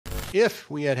If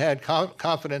we had had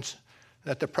confidence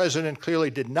that the president clearly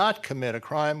did not commit a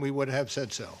crime, we would have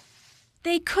said so.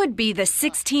 They could be the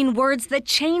 16 words that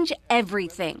change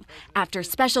everything after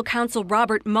Special Counsel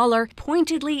Robert Mueller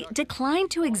pointedly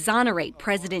declined to exonerate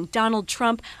President Donald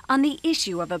Trump on the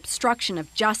issue of obstruction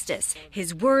of justice.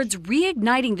 His words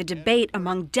reigniting the debate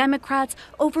among Democrats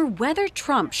over whether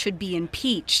Trump should be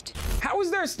impeached. How is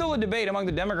there still a debate among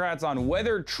the Democrats on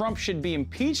whether Trump should be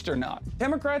impeached or not?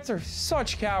 Democrats are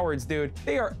such cowards, dude.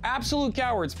 They are absolute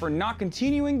cowards for not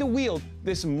continuing to wield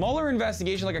this Mueller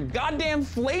investigation like a goddamn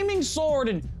flaming sword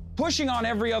and pushing on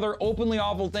every other openly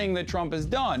awful thing that Trump has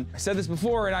done. I said this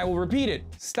before and I will repeat it.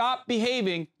 Stop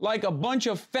behaving like a bunch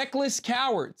of feckless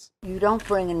cowards. You don't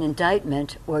bring an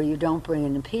indictment or you don't bring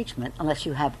an impeachment unless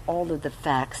you have all of the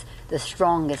facts, the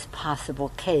strongest possible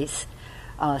case,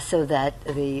 so that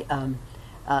the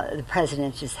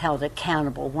president is held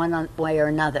accountable one way or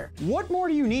another. What more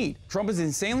do you need? Trump is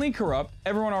insanely corrupt.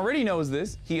 Everyone already knows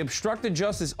this. He obstructed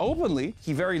justice openly.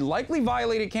 He very likely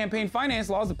violated campaign finance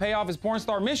laws to pay off his porn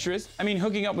star mistress. I mean,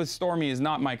 hooking up with Stormy is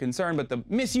not my concern, but the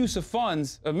misuse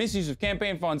of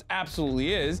campaign funds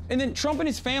absolutely is. And then Trump and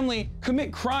his family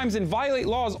commit crimes and violate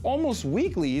laws almost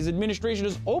weekly. His administration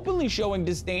is openly showing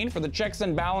disdain for the checks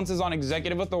and balances on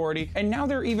executive authority, and now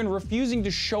they're even refusing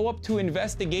to show up to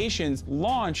investigations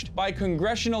launched by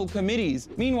congressional committees.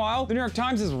 Meanwhile, the New York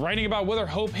Times is writing about whether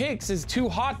Hope Hicks is too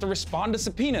hot to respond to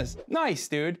subpoenas. Nice,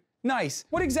 dude. Nice.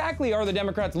 What exactly are the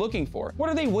Democrats looking for? What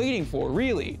are they waiting for,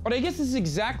 really? But I guess this is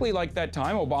exactly like that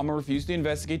time Obama refused to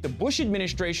investigate the Bush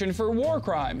administration for war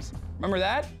crimes. Remember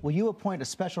that? Will you appoint a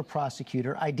special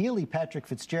prosecutor, ideally Patrick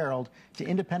Fitzgerald, to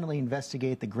independently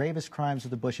investigate the gravest crimes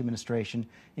of the Bush administration,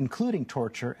 including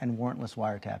torture and warrantless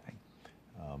wiretapping?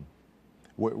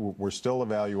 We're still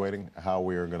evaluating how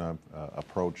we are going to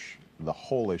approach the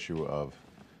whole issue of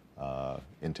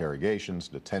interrogations,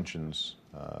 detentions,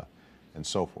 and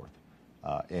so forth.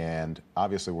 And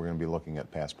obviously we're going to be looking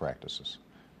at past practices.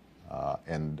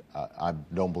 And I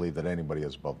don't believe that anybody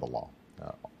is above the law.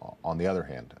 On the other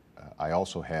hand, I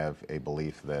also have a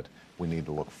belief that we need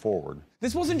to look forward.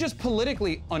 This wasn't just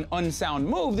politically an unsound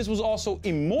move, this was also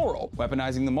immoral.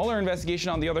 Weaponizing the Mueller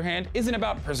investigation, on the other hand, isn't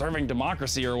about preserving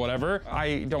democracy or whatever.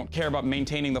 I don't care about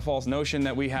maintaining the false notion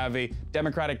that we have a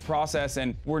democratic process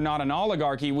and we're not an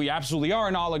oligarchy. We absolutely are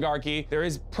an oligarchy. There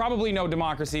is probably no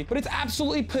democracy, but it's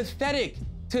absolutely pathetic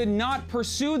to not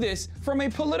pursue this from a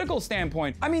political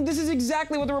standpoint. I mean, this is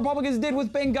exactly what the Republicans did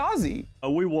with Benghazi.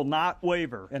 We will not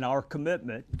waver in our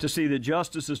commitment to see that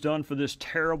justice is done for this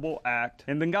terrible act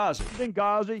in Benghazi.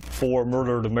 Benghazi. 4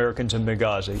 murdered Americans in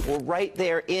Benghazi. We're right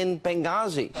there in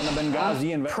Benghazi. On the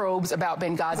Benghazi probes about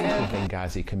Benghazi. The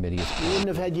Benghazi committee. You wouldn't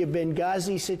have had your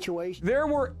Benghazi situation. There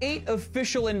were 8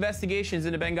 official investigations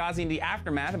into Benghazi in the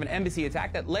aftermath of an embassy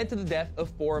attack that led to the death of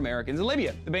 4 Americans in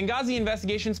Libya. The Benghazi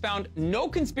investigations found no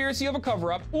conspiracy of a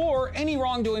cover-up or any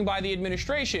wrongdoing by the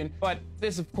administration, but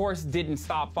this of course didn't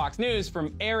stop Fox News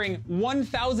from airing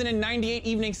 1,098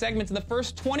 evening segments in the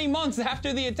first 20 months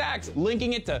after the attacks,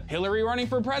 linking it to Hillary running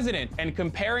for president and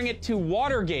comparing it to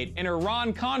Watergate and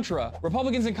Iran-Contra.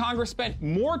 Republicans in Congress spent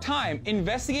more time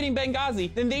investigating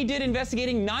Benghazi than they did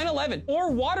investigating 9/11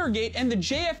 or Watergate and the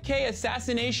JFK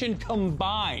assassination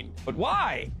combined. But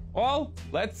why? Well,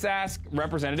 let's ask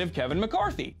Representative Kevin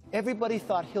McCarthy. Everybody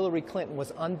thought Hillary Clinton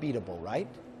was unbeatable, right?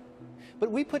 But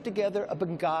we put together a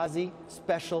Benghazi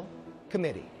special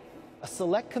committee, a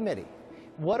select committee.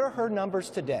 What are her numbers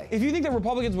today? If you think that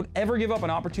Republicans would ever give up an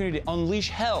opportunity to unleash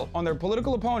hell on their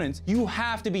political opponents, you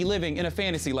have to be living in a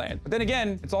fantasy land. But then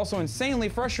again, it's also insanely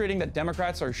frustrating that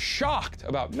Democrats are shocked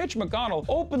about Mitch McConnell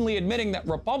openly admitting that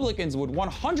Republicans would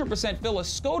 100% fill a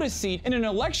SCOTUS seat in an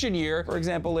election year, for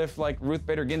example, if like Ruth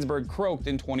Bader Ginsburg croaked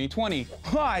in 2020.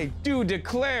 I do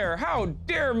declare, how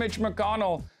dare Mitch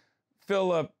McConnell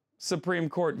fill a Supreme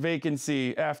Court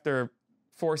vacancy after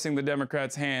forcing the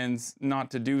Democrats' hands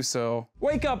not to do so.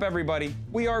 Wake up, everybody.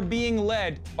 We are being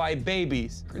led by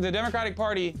babies. The Democratic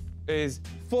Party is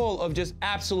full of just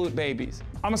absolute babies.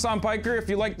 I'm Hasan Piker. If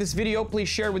you like this video, please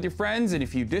share it with your friends. And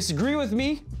if you disagree with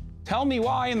me, tell me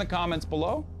why in the comments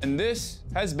below. And this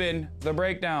has been The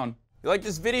Breakdown. You like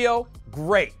this video?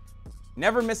 Great.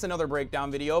 Never miss another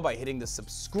breakdown video by hitting the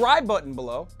subscribe button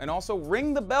below, and also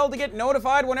ring the bell to get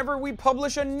notified whenever we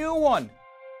publish a new one.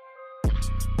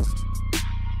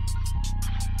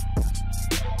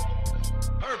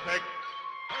 Perfect.